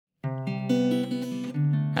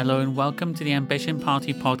Hello and welcome to the Ambition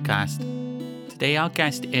Party podcast. Today our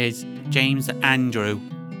guest is James Andrew.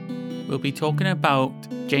 We'll be talking about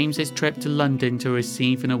James's trip to London to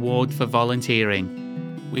receive an award for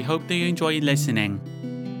volunteering. We hope that you enjoy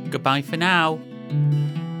listening. Goodbye for now.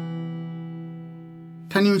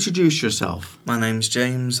 Can you introduce yourself? My name's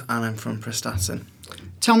James and I'm from Prestatyn.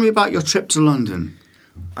 Tell me about your trip to London.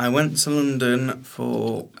 I went to London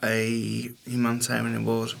for a humanitarian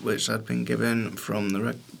award which I'd been given from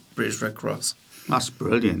the British Red Cross. That's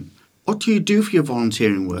brilliant. What do you do for your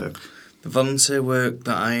volunteering work? The volunteer work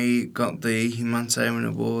that I got the humanitarian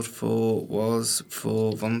award for was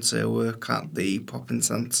for volunteer work at the Poppin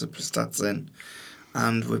Centre Prestatyn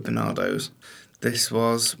and with Barnardo's. This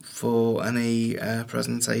was for any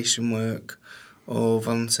presentation work or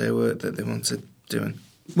volunteer work that they wanted doing.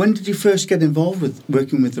 When did you first get involved with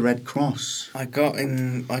working with the Red Cross? I got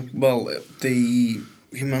in, the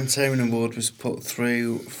humanitarian award was put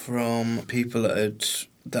through from people that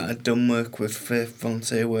had done work with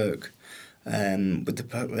volunteer work with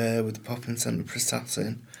the Poppin Centre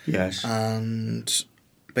Prestatyn. Yes. And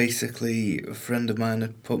basically a friend of mine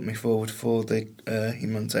had put me forward for the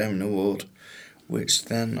humanitarian award, which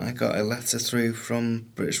then I got a letter through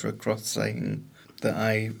from British Red Cross saying that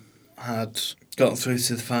I had got through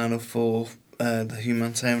to the final for the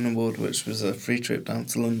humanitarian award, which was a free trip down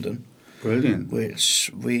to London. Brilliant. Which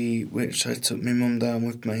I took my mum down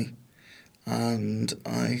with me, and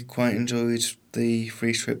I quite enjoyed the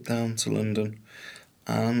free trip down to London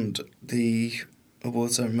and the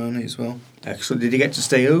award ceremony as well. Excellent. Did you get to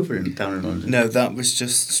stay over down in London? No, that was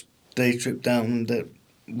just day trip down that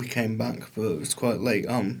we came back, but it was quite late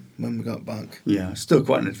on when we got back. Yeah, still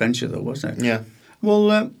quite an adventure though, wasn't it? Yeah.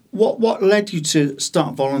 Well, what led you to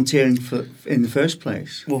start volunteering in the first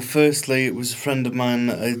place? Well, firstly, it was a friend of mine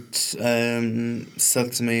that had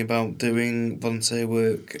said to me about doing volunteer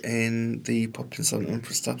work in the Poppin Centre in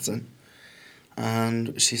Prestatyn.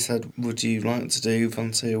 And she said, would you like to do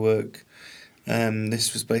volunteer work?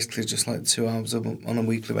 This was basically just like 2 hours on a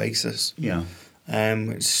weekly basis. Yeah.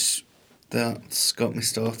 Which that's got me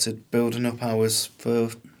started building up hours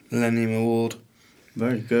for Millennium Award.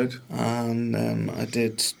 Very good. And I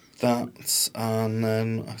did that, and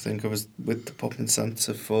then I think I was with the Poppin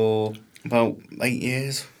Centre for about 8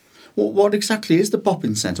 years. What exactly is the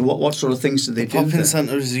Poppin Centre? What sort of things do they do there? The Poppin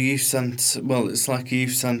Centre is a youth centre. Well, it's like a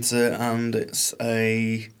youth centre, and it's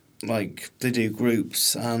they do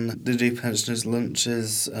groups and they do pensioners'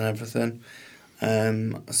 lunches and everything.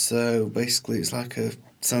 So basically, it's like a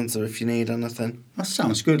centre if you need anything. That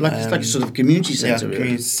sounds good. It's like a sort of community centre. Yeah, really.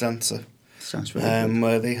 community centre. Sounds very good.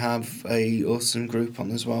 Where they have a autism group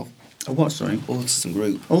on as well. A what, sorry? Autism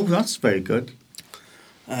group. Oh, that's very good.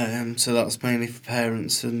 So that's mainly for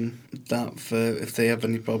parents and that for if they have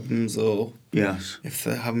any problems or yes, if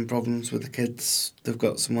they're having problems with the kids, they've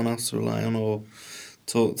got someone else to rely on or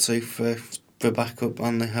talk to for backup,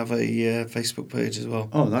 and they have a Facebook page as well.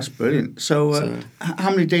 Oh, that's brilliant. So how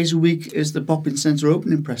many days a week is the Poppin Centre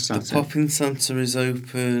open in Prestatyn? The Poppin Centre is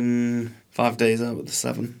open 5 days out of the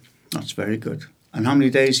 7. That's very good. And how many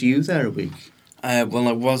days are you there a week? Well,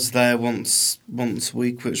 I was there once a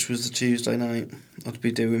week, which was a Tuesday night. I'd be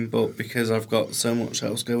doing, but because I've got so much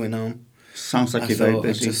else going on, sounds like you're very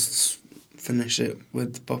busy. I'd just finish it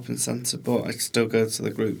with the Poppin Centre, but I still go to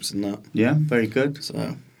the groups and that. Yeah, very good.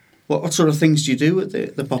 So, what sort of things do you do at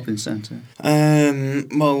the Poppin Centre?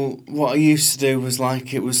 Well, what I used to do was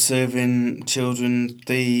it was serving children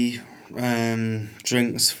the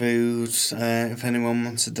drinks, food, if anyone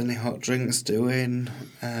wanted any hot drinks doing,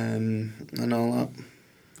 and all that.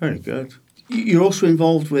 Very good. You're also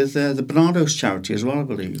involved with the Barnardo's charity as well, I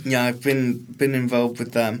believe. Yeah, I've been involved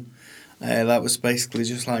with them. That was basically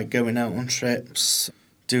just going out on trips,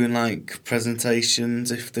 doing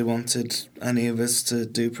presentations. If they wanted any of us to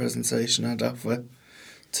do presentation, I'd offer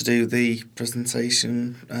to do the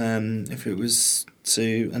presentation if it was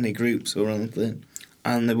to any groups or anything.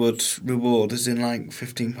 And they would reward us in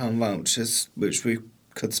 £15 vouchers, which we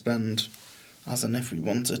could spend as and if we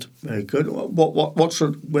wanted. Very good. What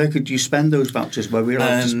sort? Where could you spend those vouchers? Where we're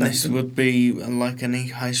allowed to spend this them? would be any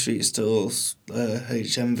high street stores,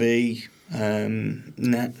 HMV,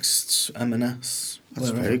 Next, M&S. That's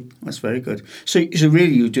very good. So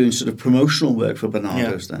really, you're doing sort of promotional work for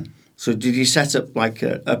Barnardo's then. So did you set up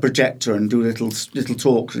a projector and do little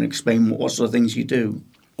talks and explain what sort of things you do?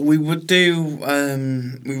 We would do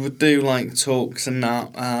talks and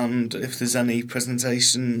that, and if there's any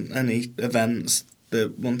presentation, any events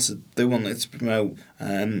that they wanted to promote,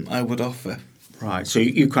 I would offer. Right, so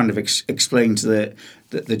you kind of explain to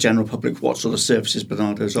the general public what sort of services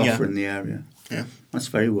Barnardo's offer in the area. Yeah. That's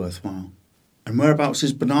very worthwhile. And whereabouts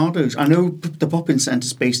is Bernardo's? I know the Pop-In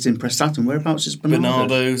Centre's based in Prestatyn. Whereabouts is Bernardo's?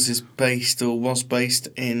 Bernardo's is based, or was based,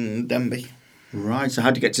 in Denbigh. Right, so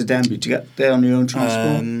how do you get to Denbigh? Do you get there on your own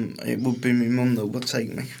transport? It would be my mum that would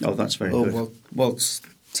take me. Oh, that's very good. Or was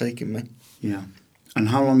taking me. Yeah. And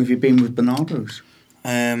how long have you been with Bernardo's?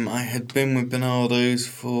 I had been with Bernardo's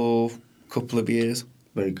for a couple of years.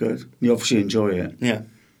 Very good. You obviously enjoy it. Yeah.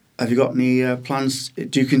 Have you got any plans?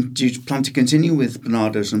 Do you plan to continue with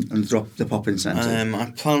Bernardo's and drop the Pop-In Centre?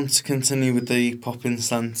 I plan to continue with the Pop-In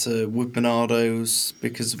Centre with Bernardo's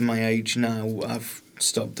because of my age now. I've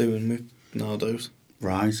stopped doing with Bernardo's.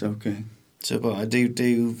 Right, okay. So, but I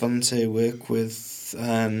do volunteer work with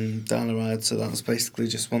Diner Ride, so that's basically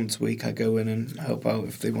just once a week I go in and help out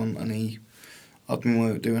if they want any admin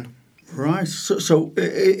work doing. Right, so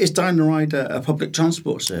is Diner Ride a public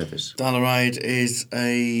transport service? Diner Ride is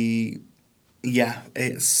it's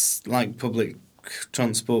like public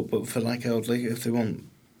transport, but for like elderly, if they want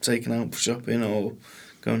taken out for shopping or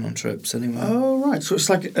going on trips anywhere. Oh, right, so it's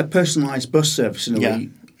like a personalised bus service in a way?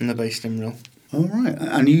 And they're based in Rhyl. Oh, right,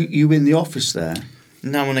 and you in the office there?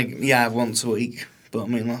 Now and again, once a week, but I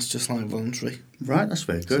mean, that's just like voluntary. Right, that's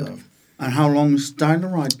very good. So, and how long's Diner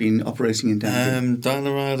Ride been operating in Denbigh?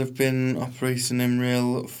 Diner Ride have been operating in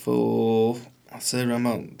Rhyl for, I'd say, around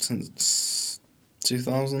about since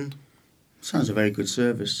 2000. Sounds a very good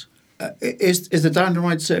service. Is the Diner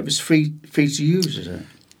Ride service free to use, is it?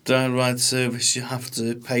 Diner Ride service you have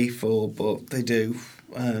to pay for, but they do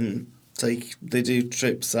they do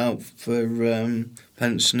trips out for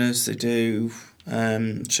pensioners. They do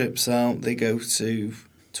trips out. They go to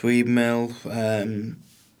Tweedmill,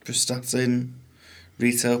 Prestatyn,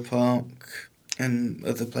 Retail Park, and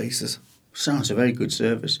other places. Sounds a very good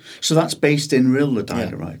service. So that's based in Rhyl, the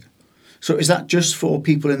Diner Ride. So is that just for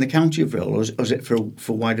people in the county of Rhyl, or is it for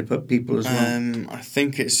wider people as well? I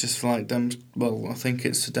think it's just for like I think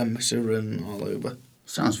it's for Denbighshire and all over.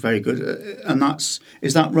 Sounds very good. And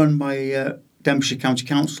is that run by Denbighshire County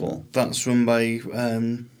Council? That's run by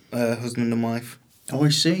husband and wife. Oh, I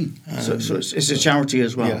see. So it's a charity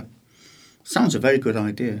as well? Yeah. Sounds a very good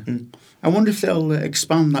idea. I wonder if they'll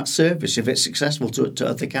expand that service if it's successful to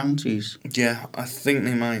other counties. Yeah, I think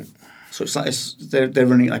they might. So it's like they're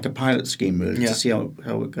running like a pilot scheme really to see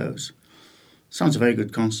how it goes. Sounds a very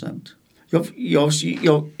good concept.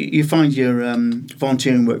 You find your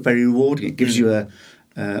volunteering work very rewarding. It gives you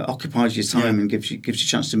occupies your time and gives you a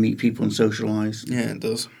chance to meet people and socialise. Yeah, it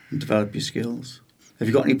does. And develop your skills. Have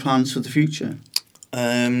you got any plans for the future?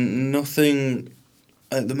 Nothing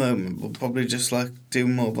at the moment, but probably just like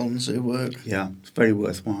doing more volunteer work. Yeah, it's very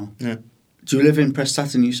worthwhile. Yeah. Do you live in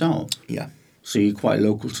Prestatyn yourself? Yeah. So you're quite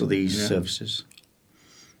local to these services.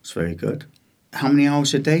 It's very good. How many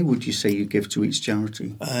hours a day would you say you give to each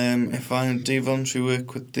charity? If I do voluntary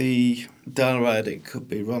work with the Diner Ride, it could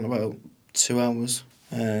be around about 2 hours.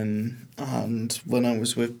 And when I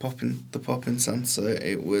was with the Pop-In Centre,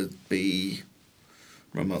 it would be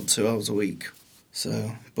around about 2 hours a week.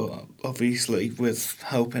 So, but obviously with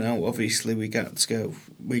helping out, obviously we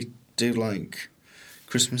do like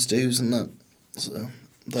Christmas dues and that. So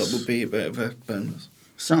that would be a bit of a bonus.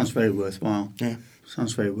 Sounds very worthwhile. Yeah.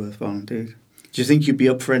 Sounds very worthwhile indeed. Do you think you'd be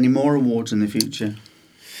up for any more awards in the future?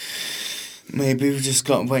 Maybe we've just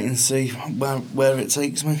got to wait and see where it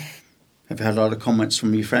takes me. Have you had a lot of comments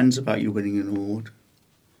from your friends about you winning an award?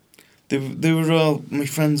 My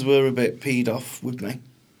friends were a bit peed off with me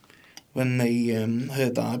when they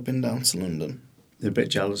heard that I'd been down to London. They're a bit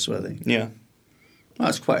jealous, were they? Yeah. Well,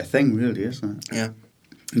 that's quite a thing, really, isn't it? Yeah.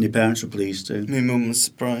 And your parents were pleased too? My mum was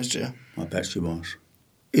surprised, yeah. I bet she was.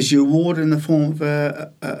 Is your award in the form of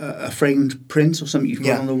a framed print or something you've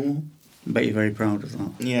got on the wall? I bet you're very proud of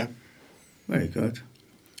that. Yeah. Very good.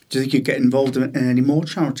 Do you think you'd get involved in any more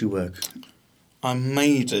charity work? I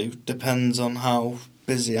may do. Depends on how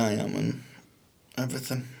busy I am and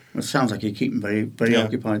everything. Well, it sounds like you're keeping very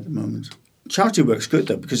occupied at the moment. Charity work's good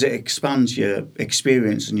though because it expands your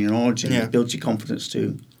experience and your knowledge and it builds your confidence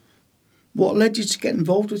too. What led you to get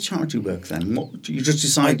involved with charity work then? What you just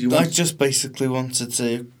decided I just basically wanted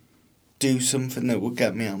to do something that would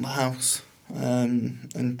get me out of the house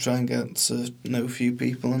and try and get to know a few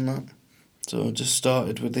people and that. So I just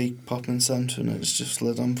started with the Pop-In Centre and it's just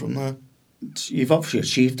led on from there. You've obviously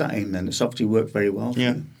achieved that aim then. It's obviously worked very well for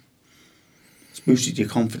you. It's boosted your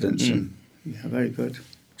confidence and very good.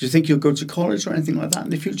 Do you think you'll go to college or anything like that in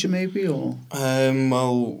the future maybe? Or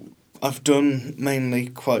well, I've done mainly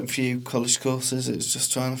quite a few college courses. It's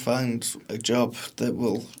just trying to find a job that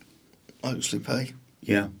will actually pay.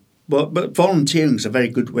 Yeah. But volunteering is a very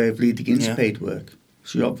good way of leading into paid work.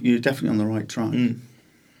 So you're definitely on the right track.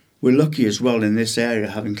 we're lucky as well in this area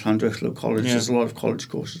having Llandrillo College. Yeah. There's a lot of college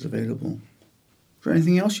courses available. Is there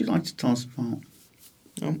anything else you'd like to tell us about?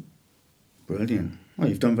 No. Brilliant. Well,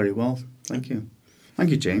 you've done very well. Thank you.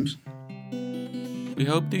 Thank you, James. We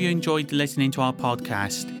hope that you enjoyed listening to our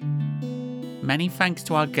podcast. Many thanks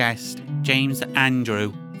to our guest, James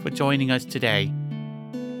Andrew, for joining us today.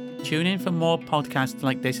 Tune in for more podcasts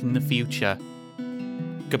like this in the future.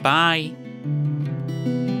 Goodbye.